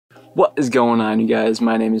What is going on, you guys?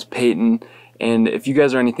 My name is Peyton, and if you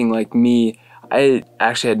guys are anything like me, I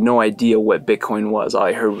actually had no idea what Bitcoin was. All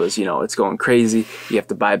I heard was, it's going crazy, you have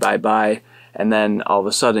to buy, and then all of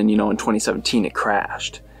a sudden, in 2017 it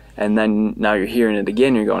crashed. And then now you're hearing it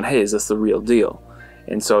again, you're going, hey, is this the real deal?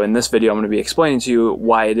 And so in this video, I'm going to be explaining to you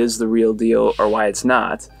why it is the real deal or why it's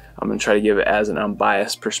not. I'm going to try to give it as an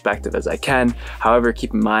unbiased perspective as I can. However,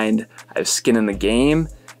 keep in mind, I have skin in the game,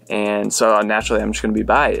 and so naturally I'm just going to be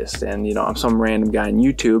biased. And I'm some random guy on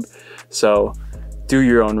YouTube, so do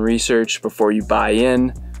your own research before you buy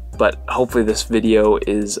in. But hopefully this video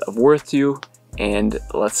is of worth to you, and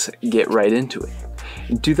let's get right into it.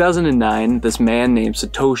 In 2009, this man named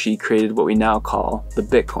Satoshi created what we now call the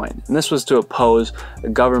Bitcoin. And this was to oppose the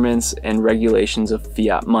governments and regulations of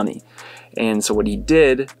fiat money. And so what he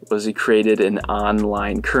did was he created an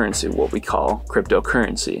online currency, what we call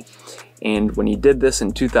cryptocurrency. And when he did this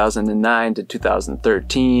in 2009 to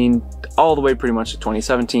 2013, all the way pretty much to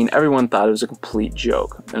 2017, everyone thought it was a complete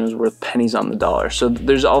joke and it was worth pennies on the dollar. So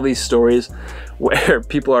there's all these stories where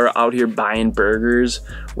people are out here buying burgers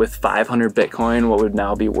with 500 Bitcoin, what would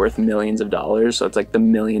now be worth millions of dollars. So it's like the $1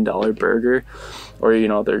 million burger,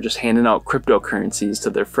 or they're just handing out cryptocurrencies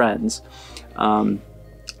to their friends.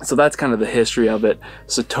 So that's kind of the history of it.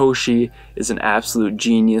 Satoshi is an absolute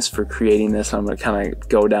genius for creating this. I'm going to kind of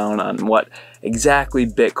go down on what exactly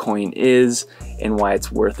Bitcoin is and why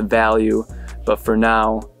it's worth value. But for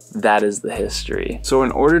now, that is the history. So in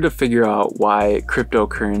order to figure out why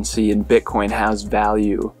cryptocurrency and Bitcoin has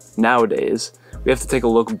value nowadays, we have to take a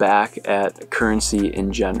look back at currency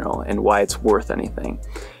in general and why it's worth anything.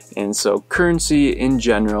 And so currency in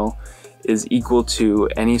general is equal to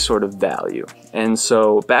any sort of value. And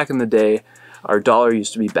so back in the day, our dollar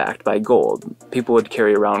used to be backed by gold. People would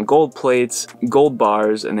carry around gold plates, gold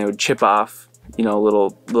bars, and they would chip off,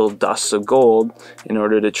 little dusts of gold in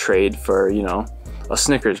order to trade for, a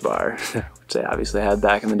Snickers bar, which they obviously had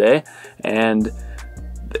back in the day. And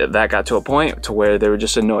that got to a point to where they were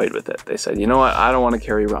just annoyed with it. They said, you know what, I don't want to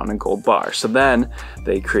carry around a gold bar. So then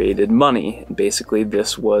they created money. And basically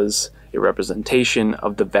this was a representation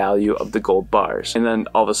of the value of the gold bars. And then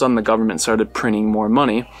all of a sudden the government started printing more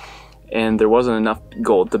money and there wasn't enough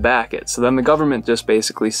gold to back it. So then the government just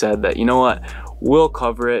basically said that, you know what, we'll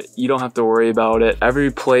cover it, you don't have to worry about it.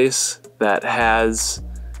 Every place that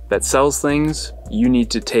sells things, you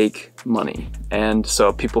need to take money. And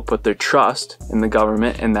so people put their trust in the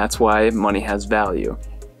government, and that's why money has value.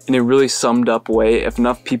 In a really summed up way, if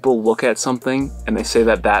enough people look at something and they say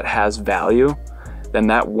that that has value, then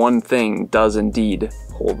that one thing does indeed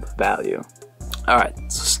hold value. All right,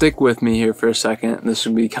 so stick with me here for a second. This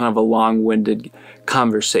will be kind of a long-winded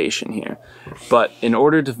conversation here. But in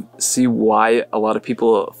order to see why a lot of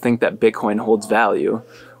people think that Bitcoin holds value,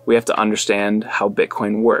 we have to understand how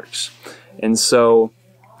Bitcoin works. And so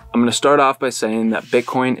I'm going to start off by saying that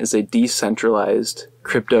Bitcoin is a decentralized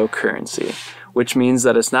cryptocurrency, which means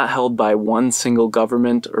that it's not held by one single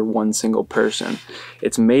government or one single person.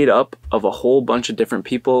 It's made up of a whole bunch of different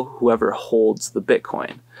people, whoever holds the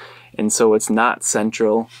Bitcoin. And so it's not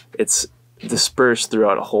central, it's dispersed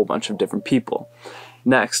throughout a whole bunch of different people.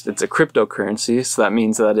 Next, it's a cryptocurrency, so that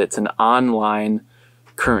means that it's an online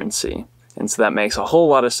currency. And so that makes a whole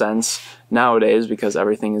lot of sense nowadays because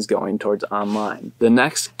everything is going towards online. The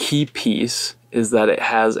next key piece is that it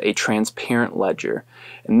has a transparent ledger.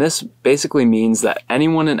 And this basically means that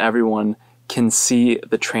anyone and everyone can see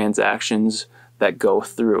the transactions that go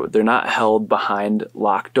through. They're not held behind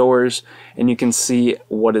locked doors, and you can see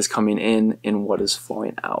what is coming in and what is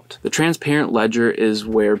flowing out. The transparent ledger is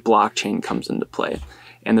where blockchain comes into play.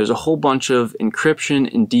 And there's a whole bunch of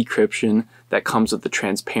encryption and decryption that comes with the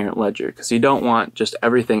transparent ledger, because you don't want just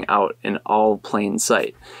everything out in all plain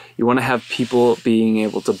sight. You want to have people being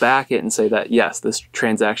able to back it and say that, yes, this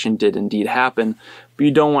transaction did indeed happen, but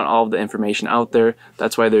you don't want all of the information out there.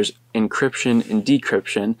 That's why there's encryption and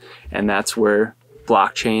decryption, and that's where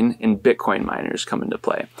blockchain and Bitcoin miners come into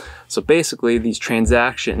play. So basically, these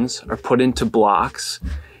transactions are put into blocks,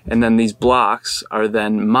 and then these blocks are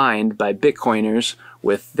then mined by Bitcoiners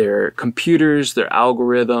with their computers, their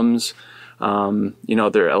algorithms,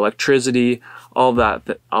 their electricity, all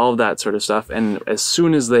of that sort of stuff. And as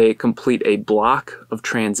soon as they complete a block of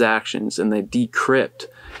transactions and they decrypt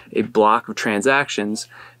a block of transactions,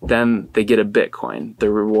 then they get a Bitcoin.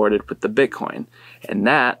 They're rewarded with the Bitcoin. And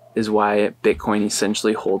that is why Bitcoin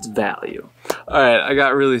essentially holds value. All right, I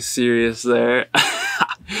got really serious there.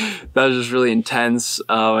 That was just really intense.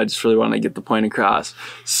 I just really want to get the point across.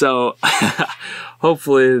 So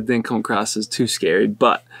hopefully it didn't come across as too scary,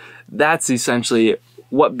 but that's essentially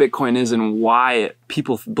what Bitcoin is and why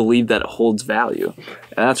people believe that it holds value.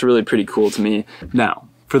 And that's really pretty cool to me. Now,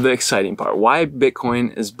 for the exciting part, why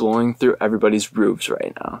Bitcoin is blowing through everybody's roofs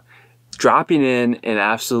right now. Dropping in and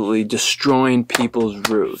absolutely destroying people's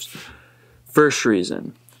roofs. First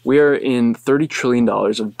reason, we are in $30 trillion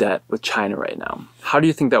of debt with China right now. How do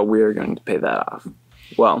you think that we are going to pay that off?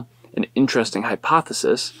 Well, an interesting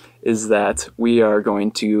hypothesis is that we are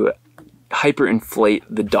going to hyperinflate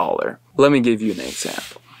the dollar. Let me give you an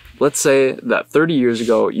example. Let's say that 30 years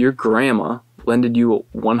ago, your grandma lended you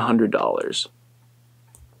 $100.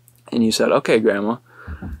 And you said, okay, grandma,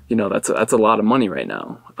 you know, that's a lot of money right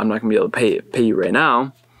now. I'm not gonna be able to pay you right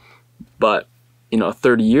now, but you know,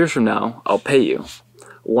 30 years from now, I'll pay you.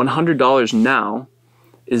 $100 now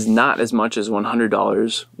is not as much as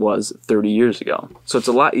 $100 was 30 years ago. So it's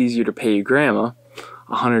a lot easier to pay your grandma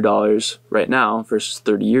 $100 right now versus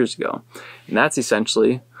 30 years ago. And that's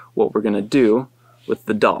essentially what we're gonna do with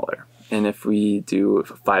the dollar. And if we do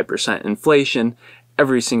 5% inflation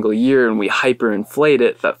every single year and we hyperinflate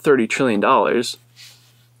it, that $30 trillion,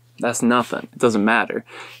 that's nothing. It doesn't matter.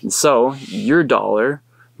 And so your dollar,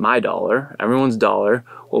 my dollar, everyone's dollar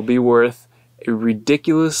will be worth a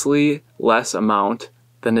ridiculously less amount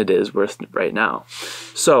than it is worth right now.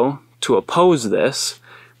 So to oppose this,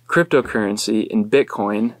 cryptocurrency in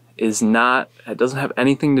Bitcoin it doesn't have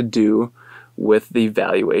anything to do with the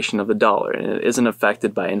valuation of the dollar, and it isn't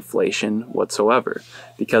affected by inflation whatsoever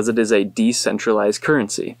because it is a decentralized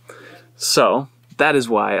currency. So that is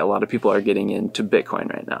why a lot of people are getting into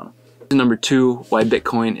Bitcoin right now. Number two, why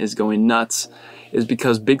Bitcoin is going nuts is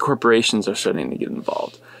because big corporations are starting to get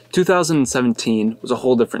involved. 2017 was a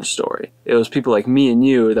whole different story. It was people like me and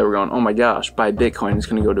you that were going, oh my gosh, buy Bitcoin, it's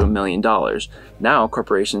going to go to $1 million. Now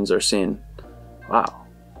corporations are saying, wow,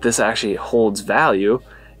 this actually holds value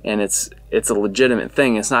and it's a legitimate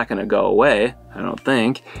thing. It's not going to go away, I don't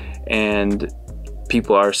think. And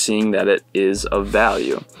people are seeing that it is of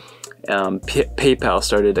value. PayPal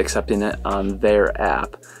started accepting it on their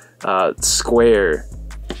app. Square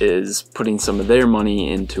is putting some of their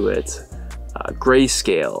money into it.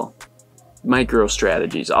 Grayscale,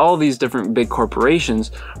 MicroStrategies, all these different big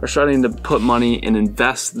corporations are starting to put money and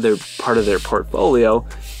invest their part of their portfolio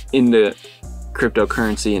into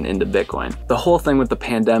cryptocurrency and into Bitcoin. The whole thing with the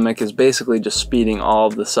pandemic is basically just speeding all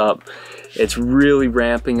of this up. It's really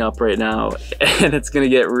ramping up right now, and it's going to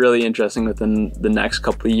get really interesting within the next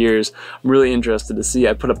couple of years. I'm really interested to see.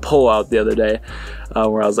 I put a poll out the other day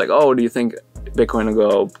where I was like, oh, do you think Bitcoin will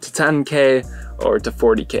go to 10K or to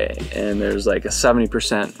 40K? And there's like a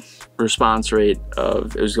 70% response rate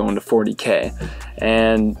of it was going to 40K.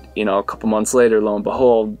 And you know, a couple months later, lo and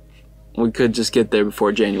behold, we could just get there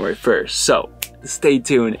before January 1st. So stay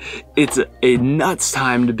tuned. It's a nuts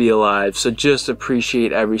time to be alive, so just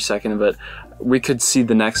appreciate every second of it. We could see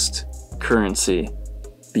the next currency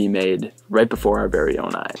be made right before our very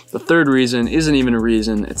own eyes. The third reason isn't even a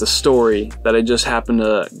reason, it's a story that I just happened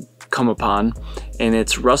to come upon, and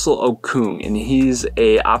it's Russell Okung, and he's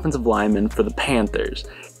a offensive lineman for the Panthers,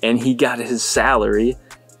 and he got his salary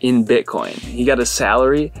in Bitcoin. He got his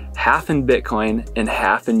salary half in Bitcoin and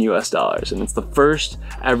half in US dollars, and it's the first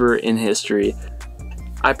ever in history.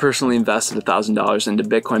 I personally invested $1,000 into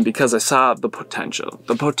Bitcoin because I saw the potential.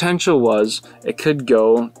 The potential was it could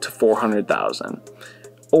go to 400,000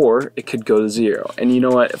 or it could go to zero. And you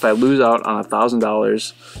know what? If I lose out on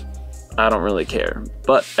 $1,000, I don't really care.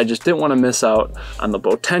 But I just didn't want to miss out on the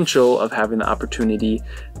potential of having the opportunity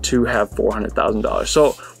to have $400,000.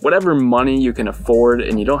 So whatever money you can afford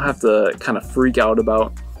and you don't have to kind of freak out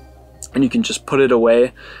about, and you can just put it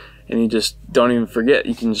away and you just don't even forget,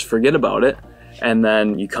 you can just forget about it. And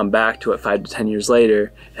then you come back to it 5 to 10 years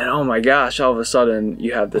later, and oh my gosh, all of a sudden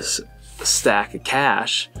you have this stack of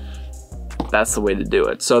cash. That's the way to do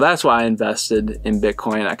it. So that's why I invested in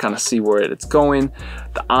Bitcoin. I kind of see where it's going.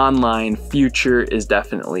 The online future is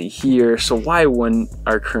definitely here. So why wouldn't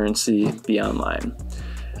our currency be online?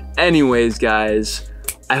 Anyways, guys,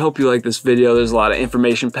 I hope you like this video. There's a lot of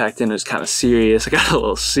information packed in. It was kind of serious. I got a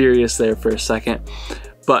little serious there for a second.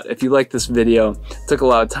 But if you like this video, it took a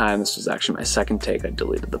lot of time. This was actually my second take. I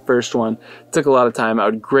deleted the first one. It took a lot of time. I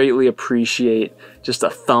would greatly appreciate just a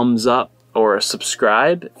thumbs up or a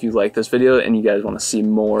subscribe if you like this video and you guys want to see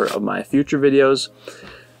more of my future videos.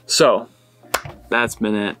 So that's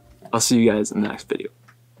been it. I'll see you guys in the next video.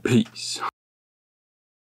 Peace.